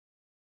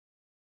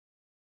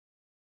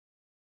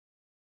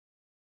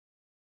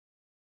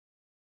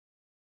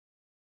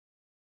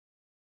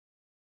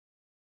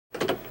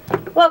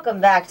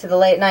Welcome back to the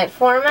late night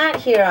format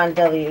here on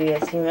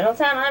WESU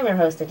Middletown. I'm your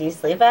host, Adi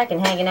Slepack, and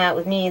hanging out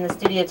with me in the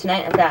studio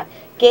tonight, I've got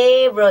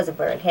Gabe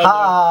Rosenberg. Hey,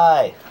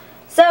 hi! Gabe.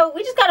 So,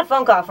 we just got a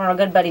phone call from our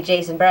good buddy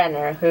Jason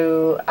Bradner,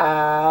 who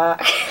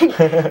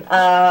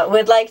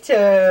would like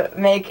to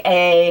make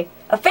a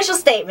official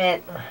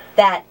statement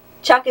that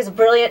Chuck is a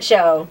brilliant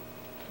show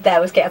that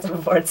was canceled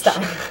before its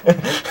time.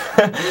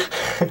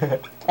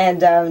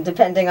 And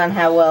depending on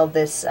how well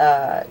this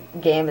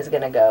game is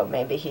going to go,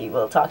 maybe he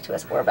will talk to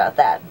us more about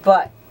that.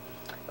 But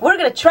we're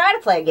going to try to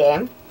play a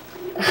game.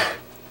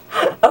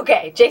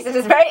 Okay, Jason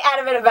is very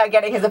adamant about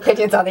getting his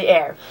opinions on the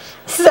air.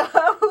 So,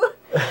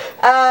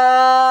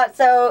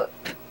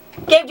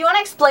 Gabe, do you want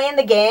to explain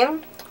the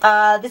game?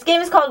 This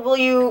game is called Will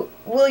You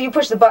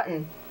Push the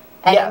Button?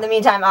 And in the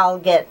meantime, I'll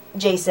get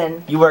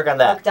Jason. You work on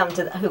that.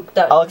 Hooked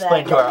up I'll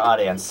explain to our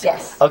audience.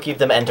 Yes. I'll keep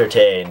them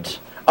entertained.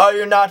 Are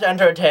you not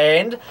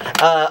entertained?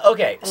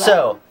 Okay,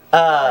 so,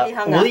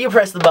 Will You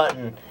Press the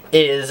Button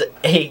is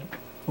a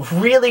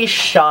really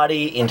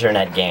shoddy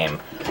internet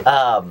game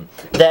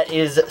that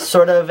is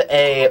sort of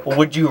a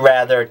would you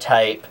rather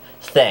type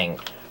thing.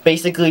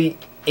 Basically,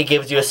 it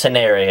gives you a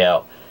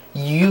scenario.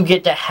 You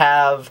get to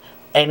have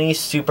any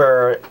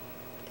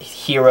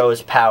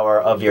superhero's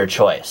power of your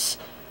choice.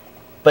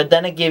 But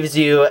then it gives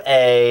you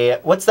a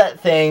what's that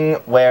thing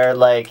where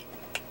like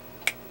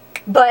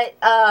but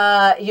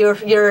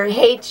your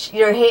hate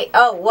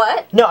oh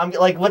what? No, I'm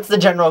like what's the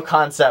general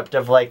concept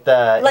of like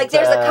the like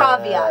there's a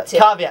caveat to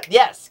caveat.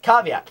 Yes,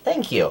 caveat.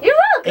 Thank you. You're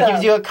welcome. It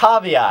gives you a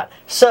caveat.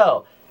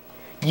 So,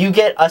 you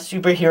get a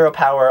superhero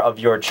power of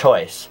your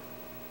choice.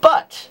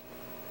 But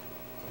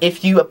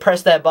if you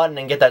press that button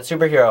and get that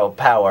superhero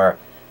power,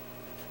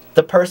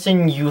 the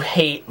person you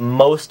hate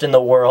most in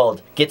the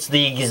world gets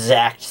the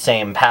exact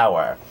same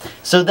power.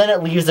 So then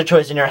it leaves the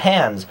choice in your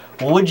hands.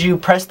 Would you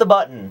press the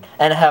button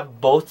and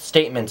have both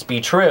statements be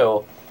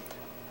true,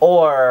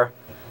 or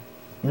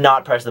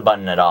not press the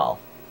button at all?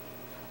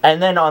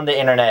 And then on the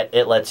internet,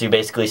 it lets you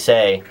basically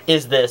say,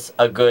 is this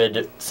a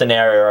good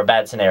scenario or a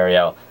bad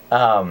scenario?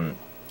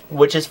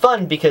 Which is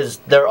fun because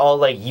they're all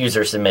like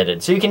user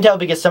submitted. So you can tell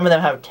because some of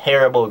them have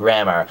terrible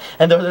grammar.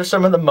 And those are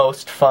some of the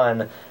most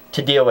fun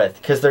to deal with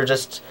because they're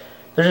just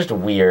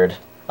weird.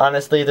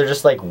 Honestly, they're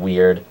just like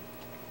weird.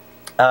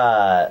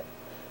 So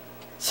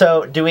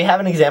do we have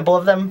an example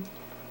of them?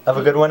 Of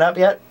a good one up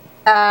yet?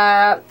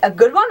 A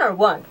good one or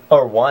one?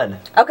 Or one.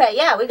 Okay,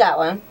 yeah, we got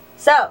one.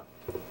 So,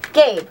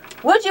 Gabe,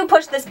 would you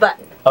push this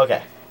button?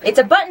 Okay. It's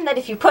a button that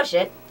if you push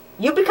it,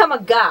 you become a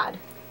god.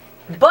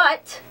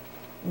 But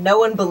no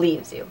one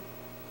believes you.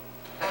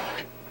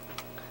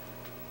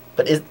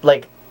 But is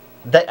like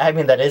that I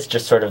mean that is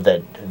just sort of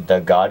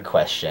the god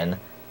question.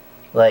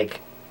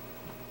 Like,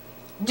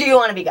 do you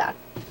want to be God?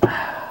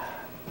 I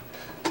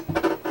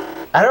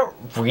don't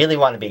really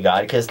want to be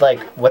God, because, like,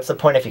 what's the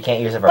point if you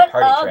can't use it for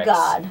party tricks? But a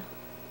God.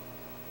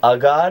 A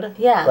God?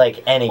 Yeah.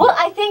 Like, any Well, God.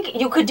 I think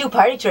you could do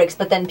party tricks,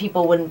 but then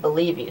people wouldn't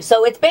believe you.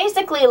 So it's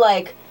basically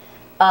like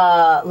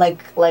a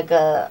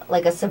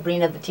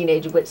Sabrina the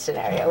Teenage Witch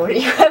scenario, where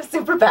you have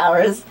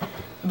superpowers,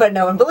 but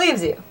no one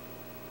believes you.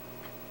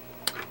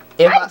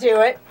 I'd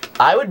do it.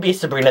 I would be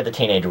Sabrina the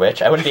Teenage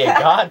Witch. I wouldn't be a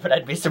god, but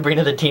I'd be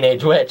Sabrina the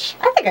Teenage Witch.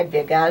 I think I'd be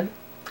a god.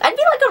 I'd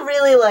be like a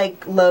really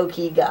like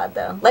low-key god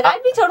though. Like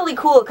I'd be totally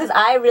cool because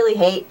I really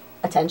hate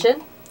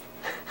attention,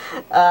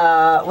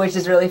 which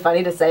is really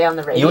funny to say on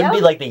the radio. You wouldn't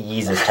be like the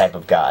Yeezus type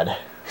of god.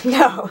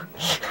 No,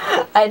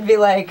 I'd be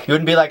like. You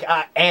wouldn't be like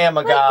I am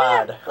a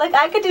god. Yeah. Like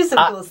I could do some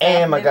cool stuff. I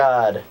am a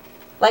god.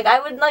 Like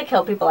I would like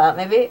help people out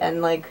maybe,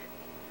 and like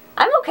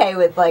I'm okay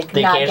with like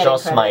the not occasional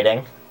getting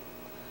smiting.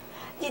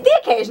 The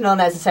occasional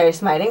necessary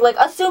smiting. Like,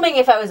 assuming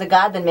if I was a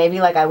god, then maybe,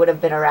 like, I would have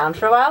been around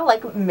for a while.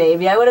 Like,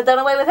 maybe I would have done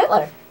away with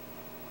Hitler.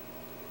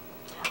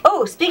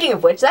 Oh, speaking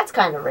of which, that's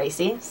kind of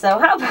racy. So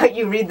how about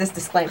you read this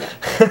disclaimer?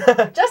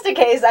 Just in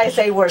case I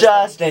say worse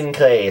Just things. in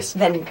case.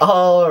 Then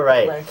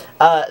Alright.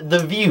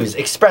 The views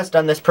expressed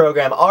on this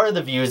program are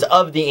the views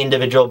of the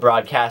individual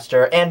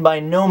broadcaster and by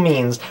no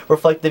means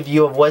reflect the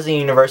view of WESU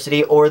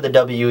University or the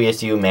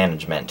WESU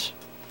management.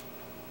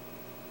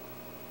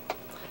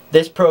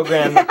 This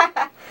program...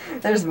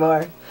 There's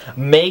more.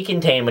 May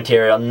contain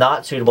material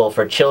not suitable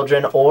for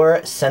children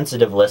or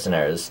sensitive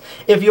listeners.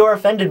 If you are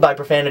offended by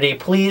profanity,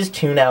 please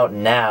tune out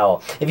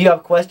now. If you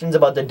have questions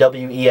about the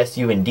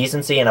WESU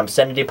indecency and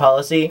obscenity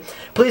policy,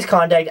 please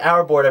contact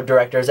our board of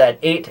directors at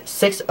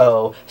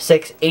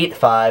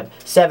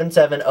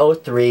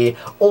 860-685-7703,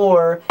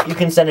 or you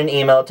can send an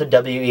email to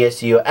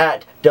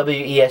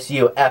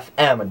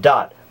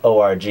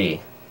wesu@wesufm.org. You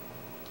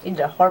did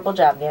a horrible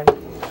job, Dan.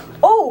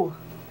 Oh!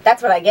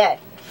 That's what I get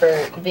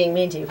for being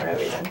mean to you for no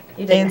reason.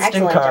 You did an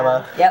excellent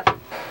karma. job. Yep.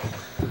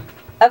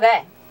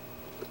 Okay.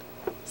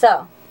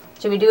 So,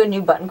 should we do a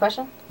new button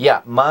question?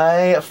 Yeah,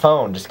 my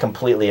phone just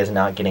completely is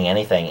not getting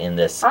anything in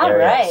this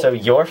area. Right. So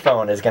your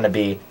phone is going to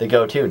be the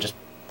go-to. Just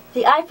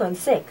the iPhone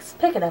 6.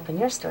 Pick it up in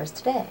your stores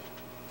today.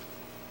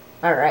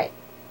 Alright.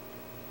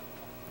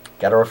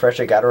 gotta refresh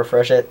it, gotta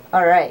refresh it.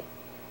 Alright.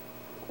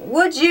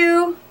 Would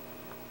you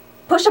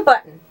push a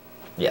button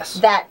Yes.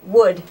 that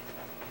would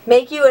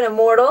make you an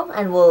immortal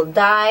and will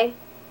die.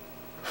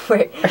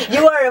 Wait,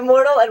 you are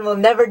immortal and will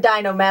never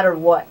die no matter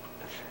what.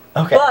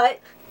 Okay. But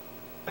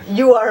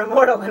you are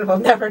immortal and will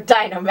never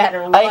die no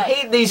matter what. I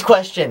hate these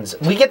questions.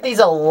 We get these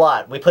a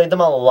lot. We played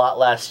them a lot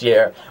last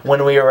year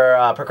when we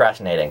were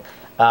procrastinating.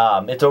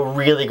 It's a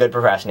really good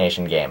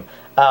procrastination game.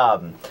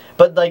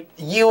 But like,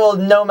 you will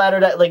no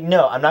matter that, like,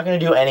 no, I'm not going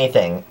to do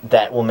anything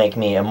that will make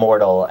me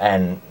immortal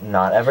and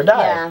not ever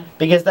die. Yeah.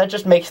 Because that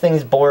just makes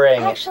things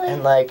boring. Actually,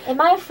 and like, am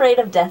I afraid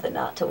of death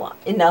enough to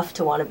want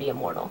to be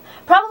immortal?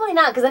 Probably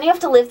not, because then you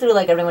have to live through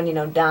like everyone you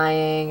know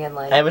dying and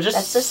like it would just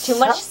that's just too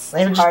much.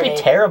 It would just be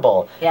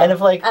terrible. Yeah. And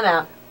if like, I'm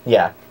out.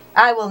 yeah,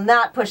 I will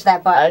not push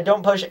that button. I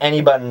don't push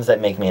any buttons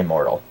that make me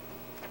immortal.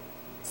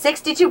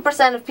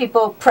 62% of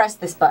people pressed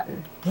this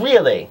button.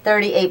 Really?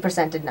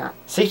 38% did not.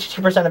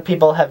 62% of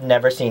people have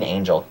never seen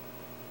Angel.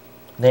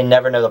 They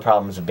never know the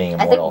problems of being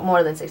immortal. I think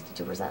more than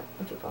 62%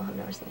 of people have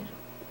never seen Angel.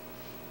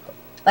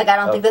 Like, I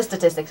don't think the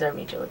statistics are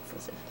mutually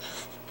exclusive.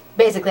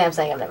 Basically, I'm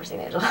saying I've never seen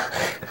Angel.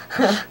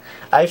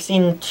 I've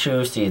seen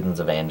 2 seasons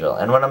of Angel,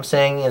 and what I'm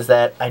saying is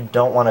that I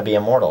don't want to be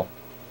immortal.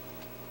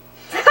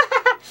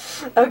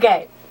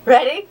 Okay,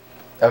 ready?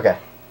 Okay.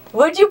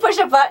 Would you push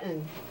a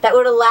button that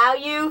would allow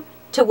you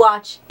to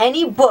watch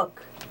any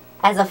book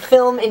as a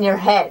film in your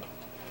head,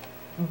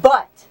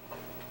 but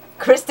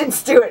Kristen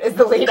Stewart is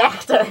the lead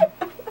actor?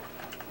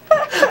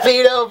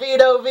 Veto,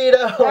 veto,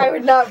 veto! I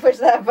would not push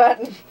that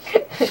button.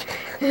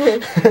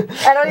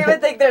 I don't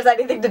even think there's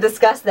anything to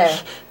discuss there.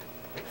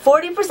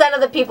 40% of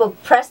the people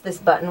pressed this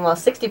button, while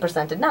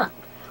 60% did not.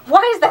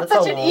 Why is that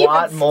such an even split?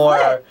 That's a lot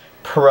more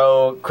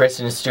pro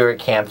Kristen Stewart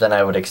camp than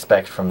I would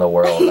expect from the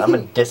world.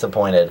 I'm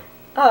disappointed.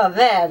 Oh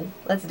man,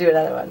 let's do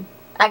another one.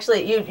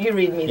 Actually, you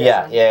read me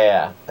this one.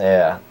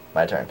 Yeah.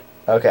 My turn.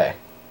 Okay.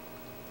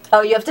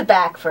 Oh, you have to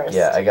back first.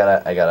 Yeah, I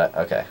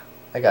gotta, okay.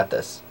 I got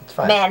this. It's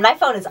fine. Man, my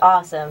phone is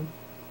awesome.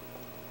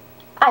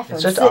 iPhone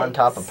It's just 6. on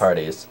top of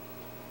parties.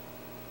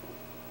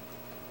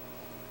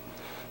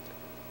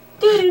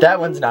 That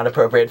one's not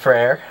appropriate for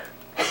air.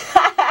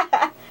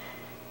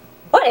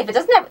 What if it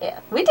doesn't have... Yeah,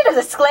 we did a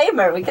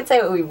disclaimer. We could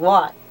say what we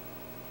want.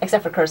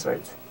 Except for curse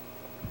words.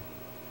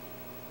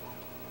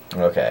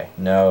 Okay,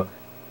 no.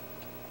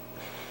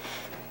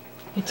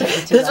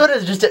 This This one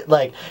is just,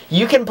 like,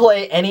 you can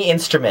play any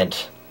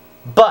instrument,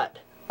 but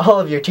all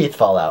of your teeth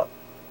fall out.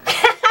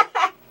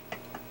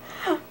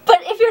 But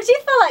if your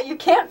teeth fall out, you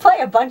can't play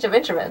a bunch of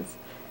instruments.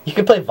 You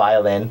can play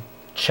violin,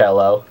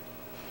 cello,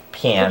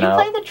 piano. Can you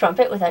play the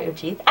trumpet without your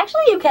teeth?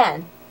 Actually, you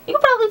can. You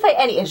can probably play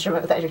any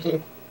instrument without your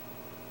teeth.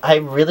 I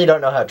really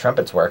don't know how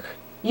trumpets work.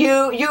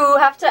 You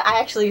have to... I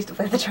actually used to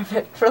play the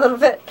trumpet for a little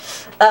bit.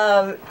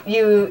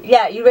 You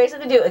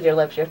basically do it with your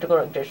lips. You have to go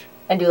like this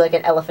and do like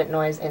an elephant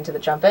noise into the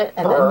trumpet,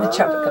 and then the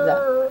trumpet comes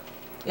out.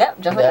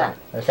 Yep, just like that.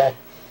 Okay.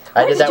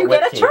 Why I did did that you with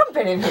get a teeth.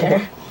 trumpet in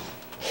here?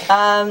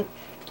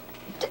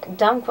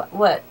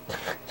 What?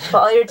 Will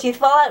all your teeth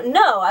fall out?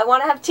 No, I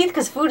want to have teeth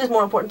because food is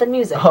more important than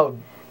music. Oh.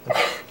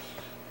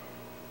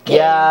 Gabe.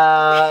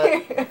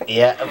 Yeah.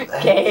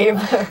 Yeah. Gabe.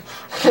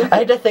 I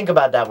had to think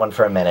about that one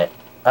for a minute.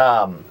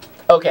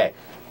 Okay.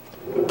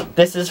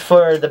 This is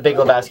for the Big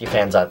Lebowski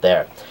fans out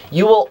there.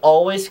 You will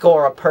always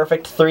score a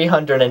perfect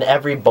 300 in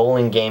every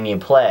bowling game you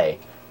play,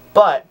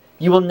 but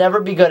you will never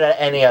be good at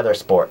any other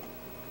sport.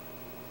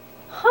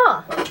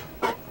 Huh.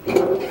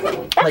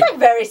 That's like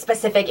very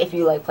specific if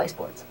you like play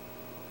sports.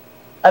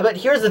 But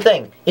here's the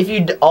thing. If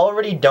you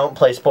already don't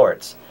play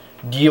sports,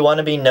 do you want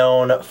to be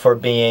known for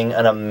being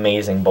an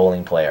amazing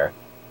bowling player?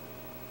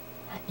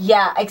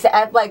 Yeah, except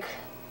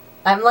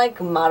I'm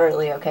like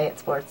moderately okay at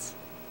sports.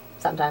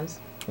 Sometimes.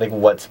 Like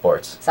what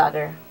sports?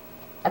 Soccer.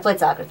 I played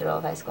soccer through all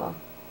of high school.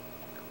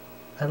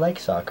 I like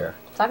soccer.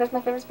 Soccer's my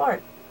favorite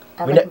sport.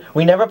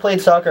 We never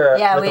played soccer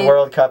with the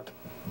World Cup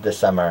this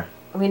summer.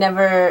 We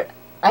never...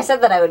 I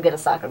said that I would get a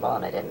soccer ball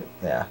and I didn't.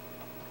 Yeah.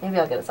 Maybe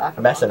I'll get a soccer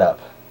ball. Messing up.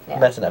 Yeah.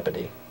 Messing up a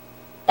D.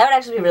 That would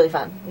actually be really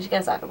fun. We should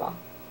get a soccer ball.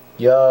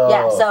 Yo.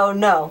 Yeah, so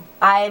no.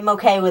 I'm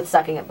okay with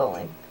sucking at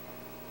bowling.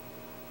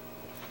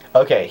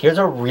 Okay, here's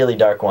a really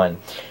dark one.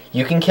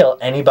 You can kill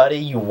anybody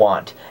you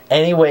want,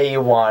 any way you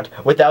want,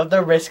 without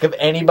the risk of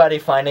anybody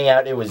finding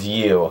out it was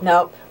you.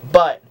 Nope.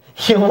 But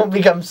you will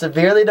become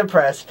severely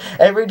depressed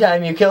every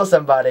time you kill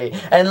somebody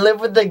and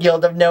live with the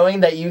guilt of knowing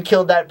that you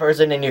killed that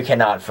person and you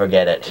cannot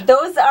forget it.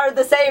 Those are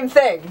the same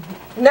thing.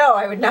 No,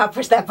 I would not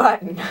push that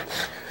button.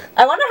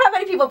 I wonder how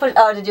many people push...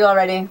 Oh, did you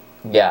already?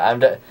 Yeah,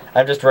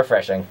 I'm just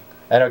refreshing.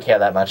 I don't care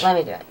that much. Let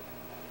me do it.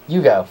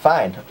 You go.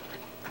 Fine.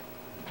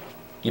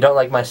 You don't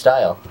like my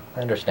style. I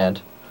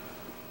understand.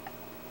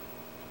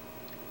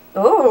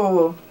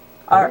 Ooh.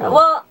 Alright,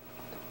 well...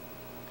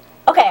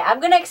 Okay, I'm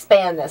gonna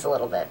expand this a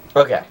little bit.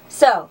 Okay.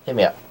 So... Hit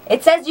me up.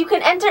 It says you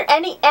can enter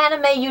any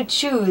anime you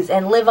choose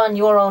and live on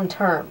your own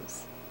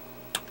terms.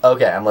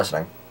 Okay, I'm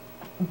listening.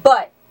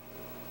 But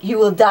you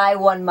will die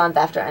 1 month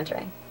after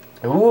entering.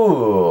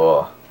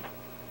 Ooh.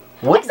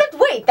 Except,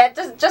 wait, that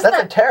just...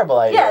 That's a terrible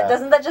idea. Yeah,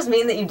 doesn't that just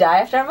mean that you die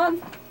after a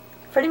month?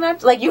 pretty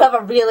much? Like, you have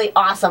a really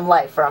awesome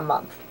life for a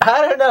month.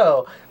 I don't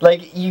know.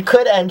 Like, you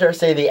could enter,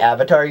 say, the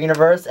Avatar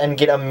universe and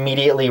get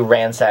immediately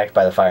ransacked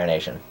by the Fire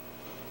Nation.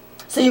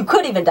 So you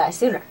could even die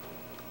sooner.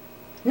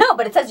 No,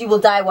 but it says you will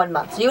die 1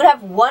 month. So you would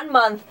have 1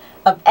 month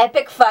of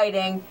epic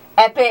fighting,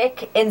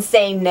 epic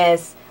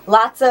insaneness,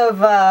 lots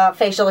of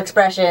facial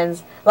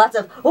expressions, lots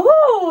of,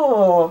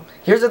 ooh!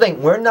 Here's the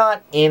thing. We're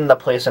not in the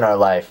place in our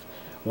life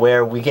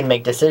where we can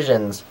make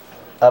decisions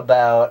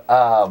about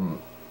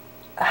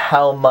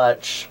how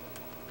much,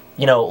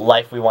 you know,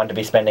 life we want to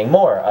be spending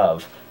more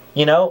of.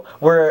 You know,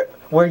 we're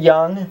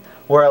young,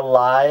 we're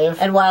alive.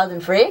 And wild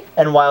and free?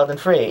 And wild and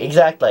free,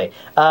 exactly.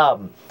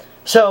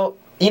 So,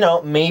 you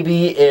know,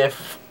 maybe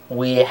if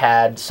we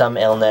had some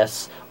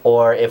illness,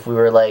 or if we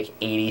were like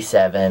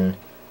 87,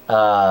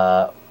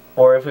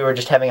 or if we were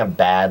just having a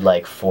bad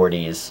like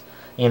 40s,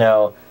 you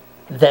know,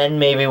 then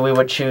maybe we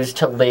would choose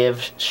to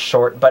live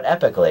short but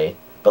epically.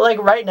 But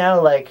like right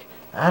now, like,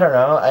 I don't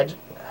know, I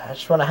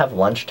just want to have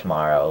lunch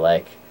tomorrow.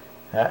 Like,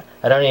 I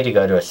don't need to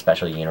go to a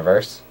special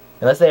universe,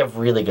 unless they have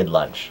really good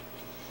lunch.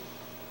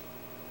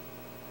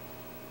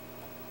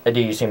 Do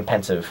you seem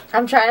pensive?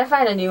 I'm trying to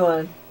find a new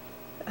one.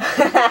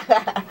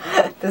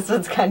 This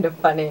one's kind of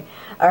funny.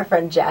 Our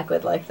friend Jack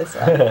would like this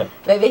one.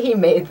 Maybe he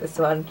made this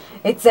one.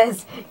 It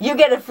says, you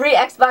get a free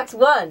Xbox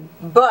One,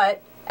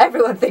 but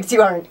everyone thinks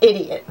you are an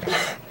idiot.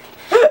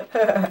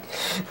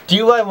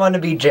 Do I want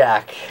to be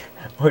Jack,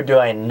 or do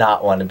I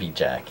not want to be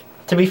Jack?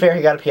 To be fair,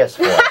 he got a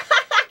PS4.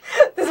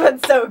 This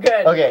one's so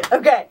good. Okay.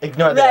 Okay.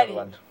 Ignore the other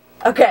one.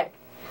 Okay.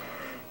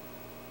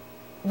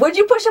 Would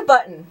you push a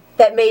button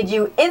that made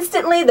you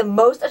instantly the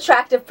most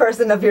attractive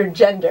person of your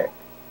gender?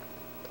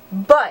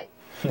 But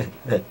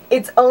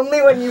it's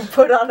only when you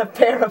put on a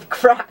pair of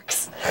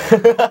Crocs.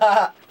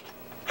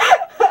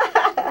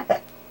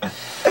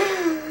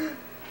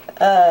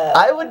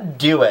 I would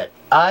do it.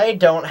 I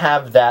don't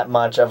have that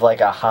much of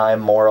like a high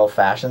moral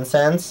fashion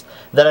sense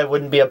that I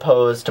wouldn't be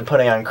opposed to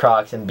putting on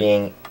Crocs and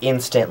being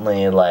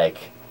instantly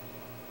like,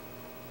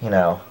 you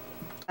know.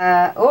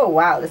 Oh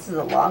wow, this is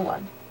a long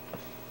one.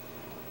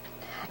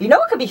 You know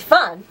what could be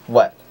fun?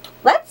 What?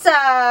 Let's,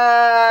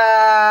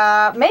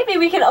 maybe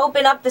we can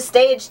open up the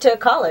stage to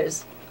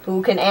callers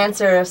who can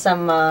answer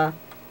some,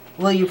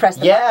 will you press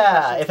the button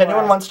questions if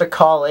anyone wants to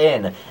call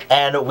in,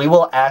 and we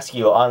will ask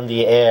you on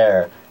the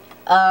air,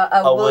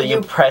 will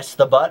you press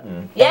the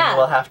button? Yeah. And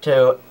you will have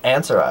to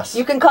answer us.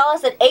 You can call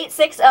us at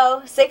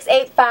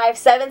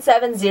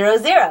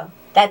 860-685-7700.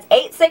 That's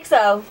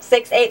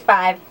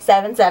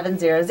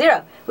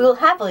 860-685-7700. We will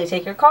happily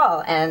take your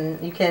call,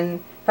 and you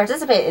can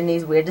participate in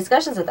these weird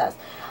discussions with us.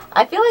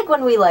 I feel like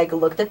when we like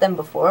looked at them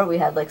before, we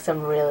had like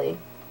some really,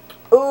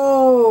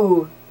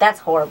 ooh,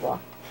 that's horrible.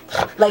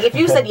 Like if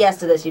you said yes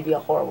to this, you'd be a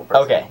horrible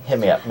person. Okay, hit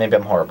me up. Maybe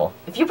I'm horrible.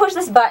 If you push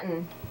this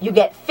button, you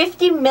get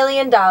 $50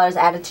 million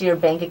added to your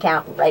bank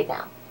account right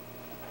now.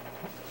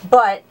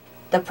 But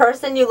the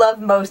person you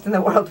love most in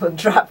the world will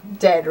drop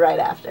dead right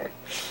after.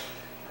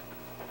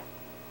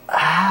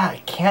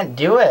 I can't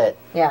do it.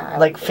 Yeah,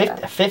 like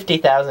 $50,000.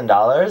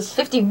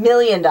 $50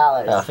 million.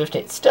 No,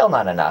 50. Still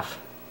not enough.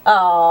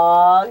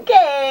 Aww,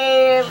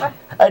 Gabe.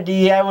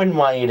 Adi, I wouldn't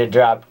want you to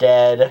drop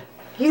dead.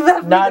 You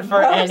love me Not the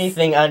for most.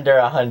 anything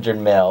under 100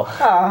 mil.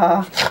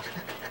 Aww.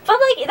 But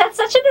like, that's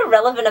such an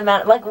irrelevant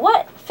amount. Like,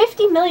 what?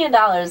 $50 million.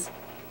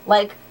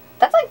 Like,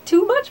 that's like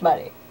too much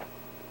money.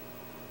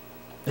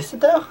 Is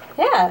it though?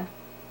 Yeah.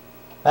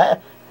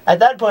 At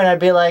that point, I'd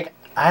be like,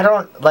 I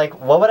don't, like,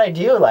 what would I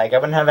do? Like, I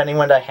wouldn't have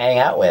anyone to hang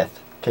out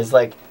with. Because,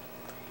 like,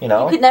 you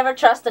know. You could never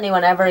trust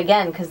anyone ever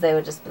again because they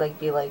would just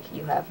be like,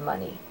 you have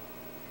money.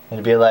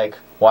 It'd be like,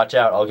 watch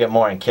out, I'll get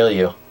more and kill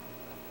you.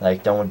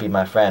 Like, don't be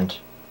my friend.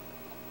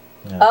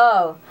 Yeah.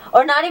 Oh.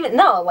 Or not even,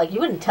 no, like,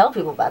 you wouldn't tell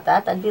people about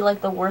that. That'd be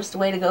like the worst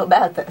way to go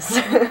about this.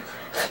 To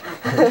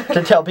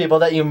tell people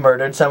that you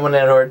murdered someone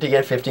in order to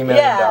get $50 million?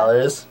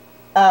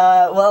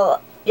 Yeah.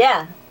 Well,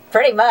 yeah,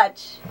 pretty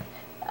much.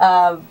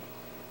 But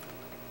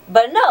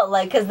no,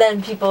 like, because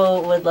then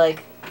people would,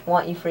 like,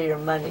 want you for your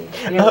money.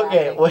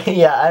 Okay, well,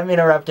 yeah, I'm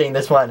interrupting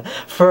this one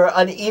for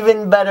an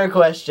even better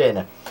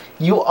question.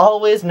 You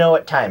always know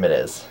what time it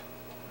is.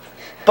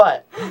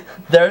 But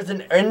there's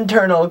an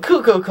internal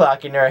cuckoo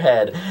clock in your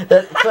head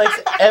that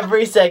clicks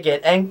every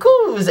second and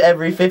coos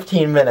every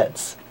 15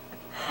 minutes.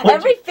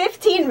 Every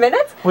 15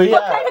 minutes? Well, yeah.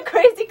 What kind of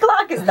crazy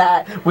clock is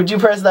that? Would you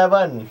press that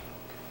button?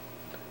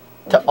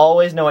 To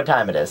always know what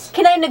time it is.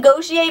 Can I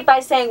negotiate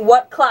by saying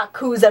what clock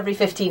coos every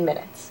 15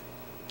 minutes?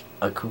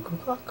 A cuckoo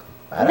clock?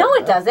 No,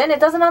 it doesn't. It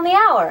doesn't on the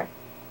hour.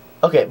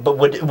 Okay, but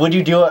would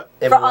you do it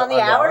if For on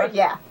the hour?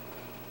 Yeah.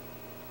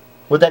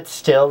 Would that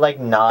still, like,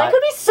 not... That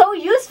could be so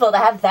useful to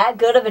have that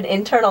good of an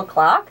internal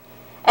clock.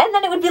 And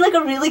then it would be like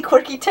a really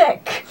quirky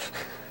tick.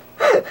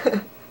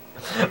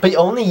 But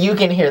only you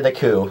can hear the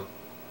coo.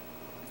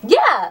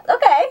 Yeah,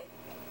 okay.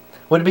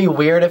 Would it be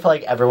weird if,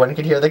 like, everyone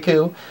could hear the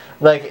coo?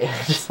 Like,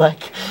 just,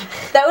 like...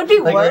 That would be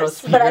like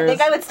worse, but I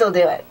think I would still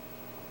do it.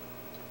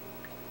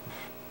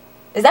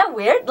 Is that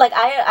weird? Like,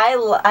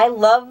 I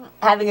love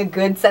having a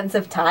good sense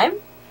of time.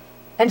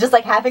 And just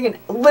like having a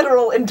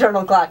literal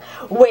internal clock.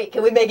 Wait,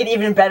 can we make it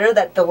even better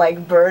that the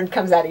like bird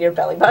comes out of your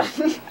belly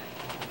button?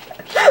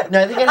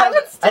 No, I think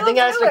it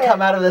has to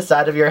come out of the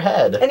side of your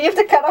head. And you have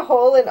to cut a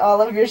hole in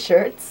all of your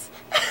shirts.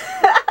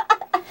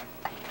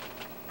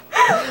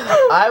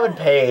 I would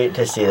pay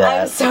to see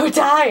that. I'm so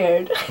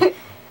tired.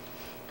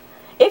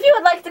 If you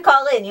would like to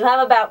call in, you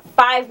have about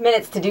 5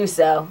 minutes to do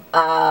so.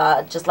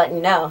 Just letting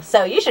you know.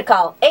 So you should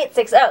call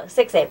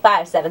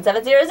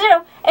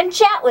 860-685-7700 and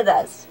chat with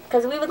us.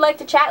 Because we would like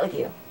to chat with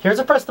you. Here's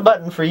a press the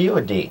button for you,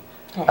 D.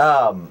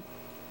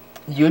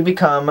 You would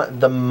become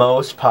the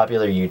most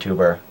popular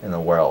YouTuber in the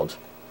world.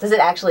 Does it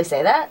actually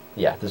say that?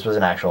 Yeah, this was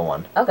an actual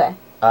one. Okay.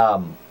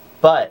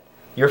 But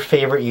your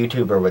favorite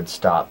YouTuber would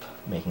stop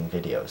making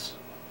videos.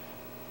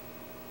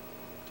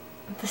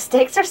 The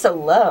stakes are so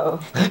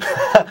low.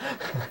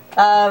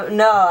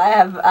 No,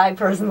 I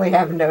personally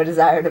have no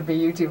desire to be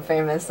YouTube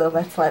famous, so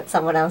let's let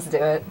someone else do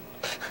it.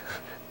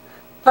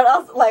 But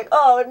also, like,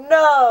 oh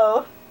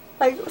no!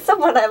 Like,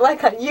 someone I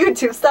like on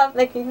YouTube stopped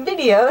making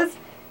videos.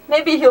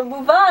 Maybe he'll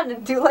move on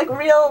and do, like,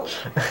 real...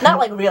 Not,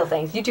 like, real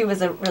things. YouTube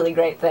is a really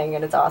great thing,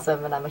 and it's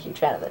awesome, and I'm a huge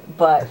fan of it.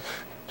 But,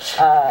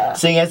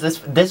 seeing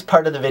as this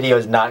part of the video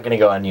is not going to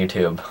go on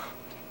YouTube.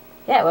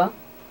 Yeah, well,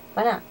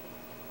 why not?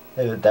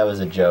 That was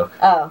a joke.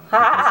 Oh, ha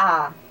ha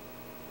ha.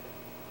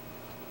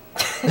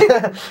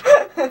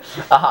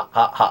 Ha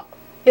ha ha.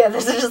 Yeah,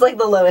 this is just like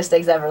the lowest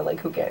stakes ever, like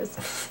who cares?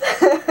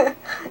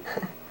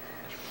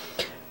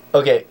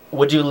 Okay,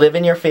 would you live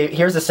in your favorite...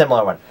 Here's a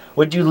similar one.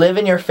 Would you live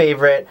in your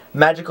favorite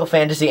magical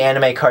fantasy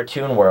anime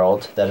cartoon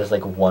world? That is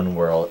like one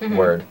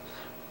word.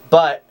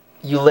 But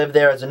you live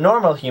there as a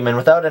normal human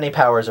without any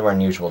powers or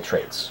unusual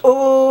traits.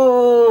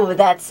 Ooh,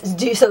 that's...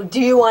 Do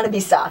you want to be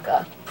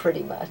Sokka?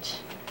 Pretty much.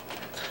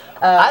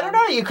 I don't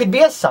know. You could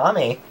be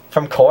Asami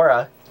from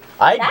Korra.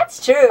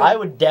 That's true. I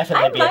would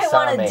definitely be Asami. I might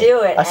want to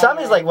do it.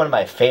 Asami's like one of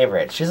my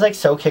favorites. She's like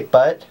so kick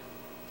butt.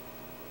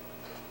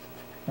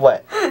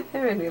 What? It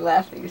made me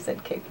laugh that you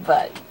said kick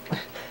butt.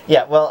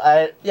 Yeah, well,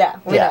 Yeah,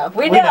 we know.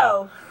 We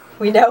know.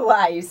 We know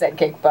why you said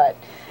kick butt.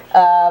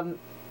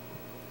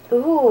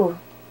 Ooh.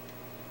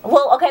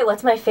 Well, okay,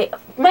 what's my favorite?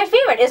 My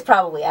favorite is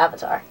probably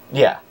Avatar.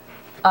 Yeah.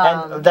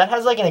 And that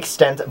has like an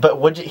extent,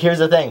 but here's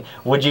the thing.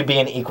 Would you be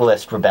an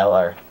equalist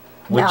rebeller?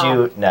 Would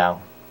you?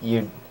 No.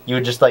 You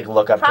would just like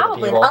look up to the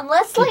people.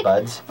 Unless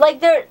like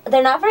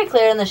they're not very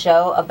clear in the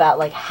show about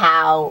like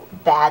how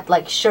bad,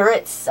 like sure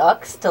it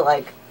sucks to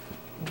like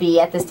be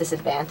at this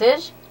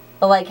disadvantage,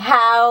 but like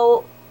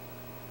how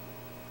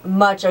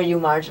much are you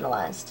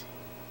marginalized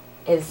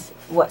is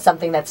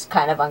something that's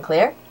kind of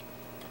unclear.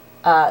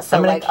 So I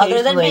mean, like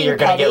other than being you're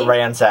gonna get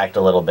ransacked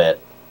a little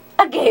bit.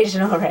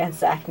 Occasional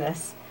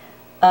ransackness.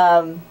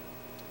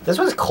 This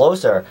was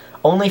closer.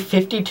 Only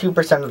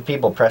 52% of the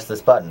people pressed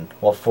this button,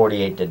 while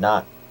 48 did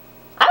not.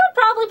 I would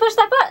probably push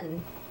that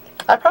button.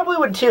 I probably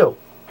would too.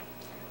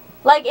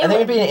 Like I think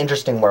it'd be an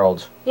interesting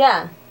world.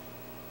 Yeah.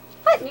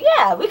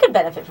 Yeah, we could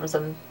benefit from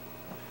some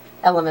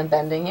element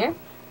bending here.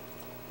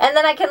 And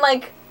then I can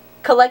like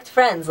collect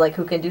friends like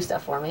who can do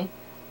stuff for me.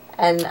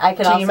 And I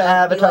can Team also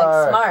Avatar. be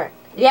like smart.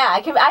 Yeah,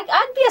 I'd be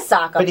a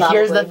Sokka but probably,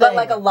 here's the thing. but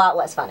like a lot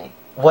less funny.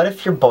 What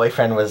if your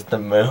boyfriend was the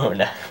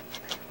moon?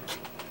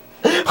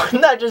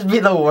 Wouldn't that just be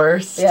the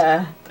worst?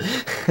 Yeah.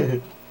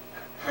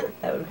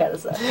 That would kind of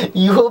suck.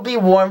 You will be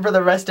warm for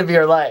the rest of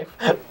your life,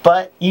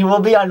 but you will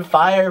be on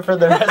fire for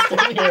the rest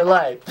of your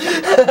life.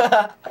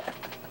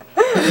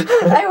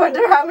 I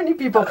wonder how many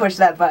people push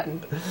that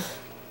button.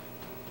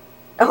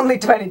 Only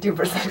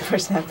 22%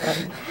 push that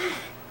button.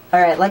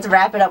 Alright, let's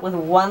wrap it up with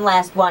one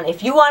last one.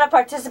 If you want to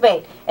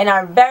participate in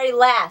our very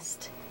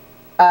last,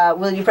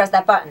 will you press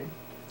that button?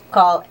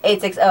 Call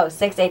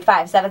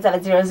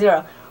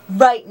 860-685-7700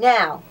 right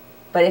now.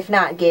 But if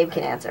not, Gabe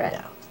can answer it.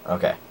 Yeah.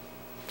 Okay.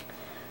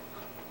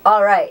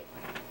 Alright.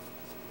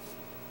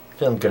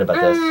 Feeling good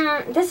about this.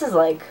 This is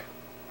like...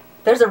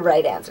 There's a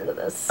right answer to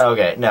this.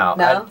 Okay, no.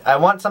 I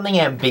want something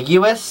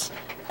ambiguous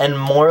and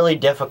morally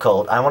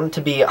difficult. I want it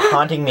to be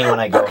haunting me when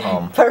I go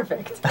home.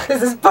 Perfect.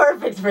 This is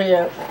perfect for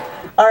you.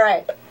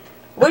 Alright.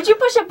 Would you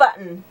push a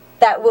button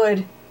that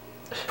would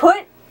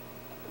put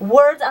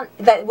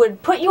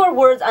your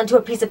words onto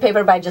a piece of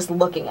paper by just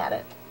looking at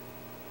it?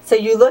 So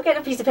you look at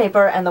a piece of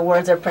paper and the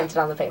words are printed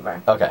on the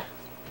paper. Okay.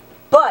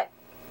 But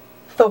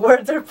the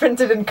words are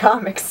printed in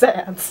Comic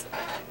Sans.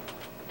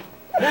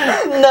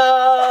 No!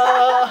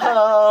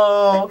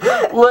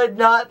 Would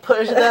not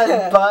push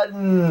that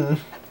button.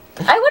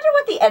 I wonder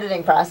what the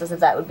editing process of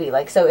that would be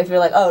like. So if you're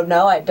like, oh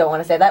no, I don't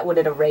want to say that, would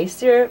it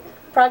erase your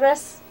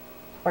progress?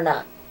 Or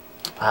not?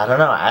 I don't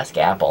know. Ask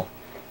Apple.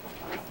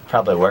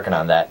 Probably working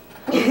on that.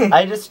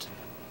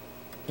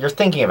 You're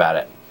thinking about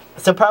it.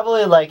 So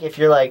probably like if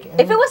you're like...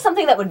 If it was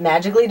something that would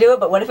magically do it,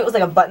 but what if it was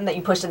like a button that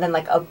you pushed and then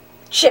like a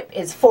chip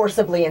is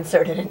forcibly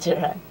inserted into your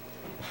head?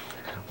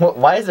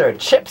 Why is there a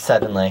chip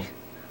suddenly?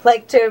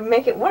 Like to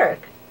make it work.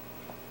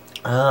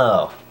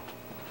 Oh.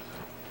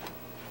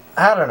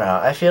 I don't know.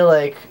 I feel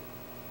like...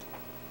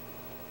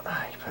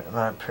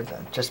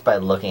 Just by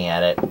looking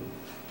at it.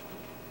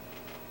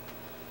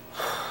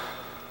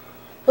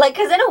 Like,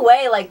 because in a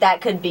way, like,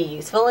 that could be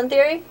useful in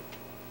theory.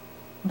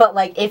 But,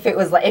 like, if it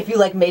was, like, if you,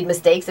 like, made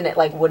mistakes and it,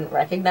 like, wouldn't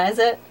recognize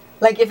it.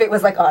 Like, if it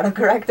was, like,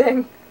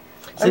 autocorrecting.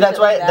 See, that's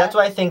why, that's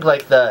why I think,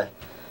 like, if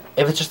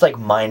it's just, like,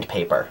 mind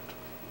paper.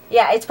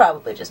 Yeah, it's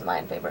probably just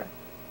mind paper.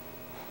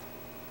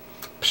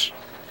 Psh,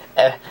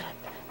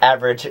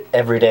 average,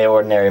 everyday,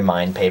 ordinary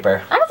mind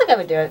paper. I don't think I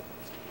would do it.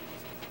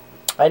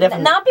 I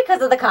definitely... Not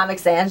because of the Comic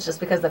Sans, just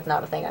because that's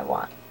not a thing I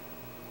want.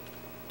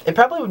 It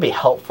probably would be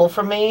helpful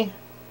for me.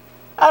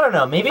 I don't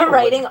know, maybe... For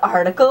writing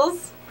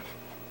articles?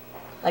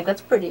 Like,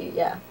 that's pretty,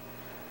 yeah.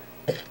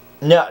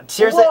 No,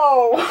 seriously.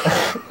 Whoa!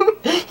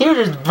 You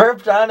just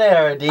burped on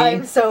air, D.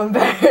 I'm so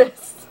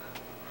embarrassed.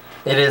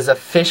 It is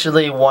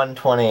officially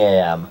 1:20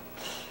 a.m.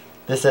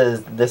 This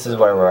is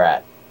where we're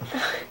at.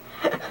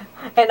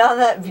 And on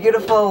that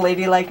beautiful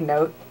ladylike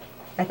note,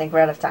 I think we're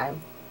out of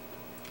time.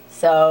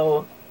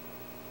 So...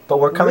 But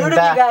we're coming rude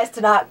back of you guys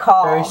to not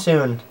call. very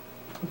soon.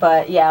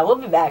 But yeah, we'll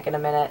be back in a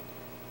minute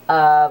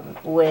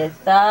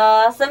with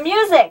some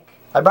music.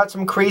 I brought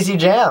some crazy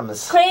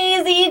jams.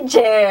 Crazy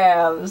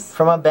jams.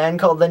 From a band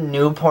called the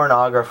New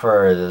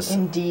Pornographers.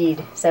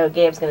 Indeed. So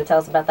Gabe's going to tell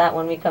us about that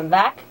when we come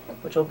back,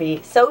 which will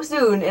be so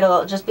soon.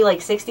 It'll just be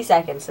like 60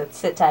 seconds, so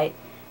sit tight,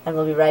 and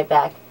we'll be right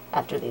back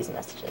after these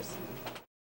messages.